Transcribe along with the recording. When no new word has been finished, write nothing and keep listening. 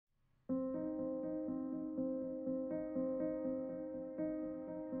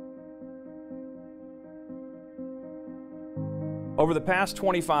Over the past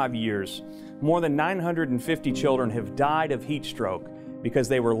 25 years, more than 950 children have died of heat stroke because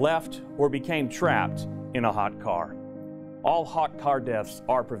they were left or became trapped in a hot car. All hot car deaths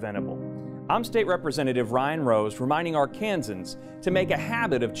are preventable. I'm State Representative Ryan Rose reminding Arkansans to make a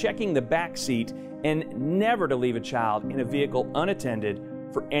habit of checking the back seat and never to leave a child in a vehicle unattended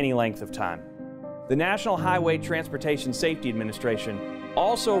for any length of time. The National Highway Transportation Safety Administration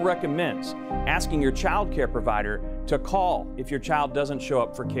also recommends asking your child care provider to call if your child doesn't show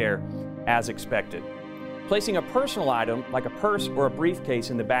up for care as expected. Placing a personal item like a purse or a briefcase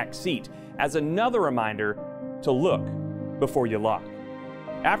in the back seat as another reminder to look before you lock.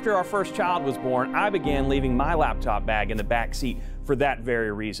 After our first child was born, I began leaving my laptop bag in the back seat for that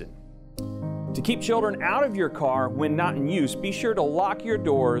very reason. To keep children out of your car when not in use, be sure to lock your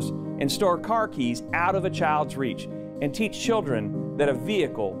doors and store car keys out of a child's reach, and teach children that a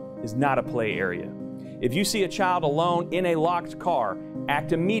vehicle is not a play area. If you see a child alone in a locked car,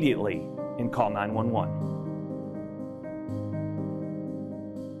 act immediately and call 911.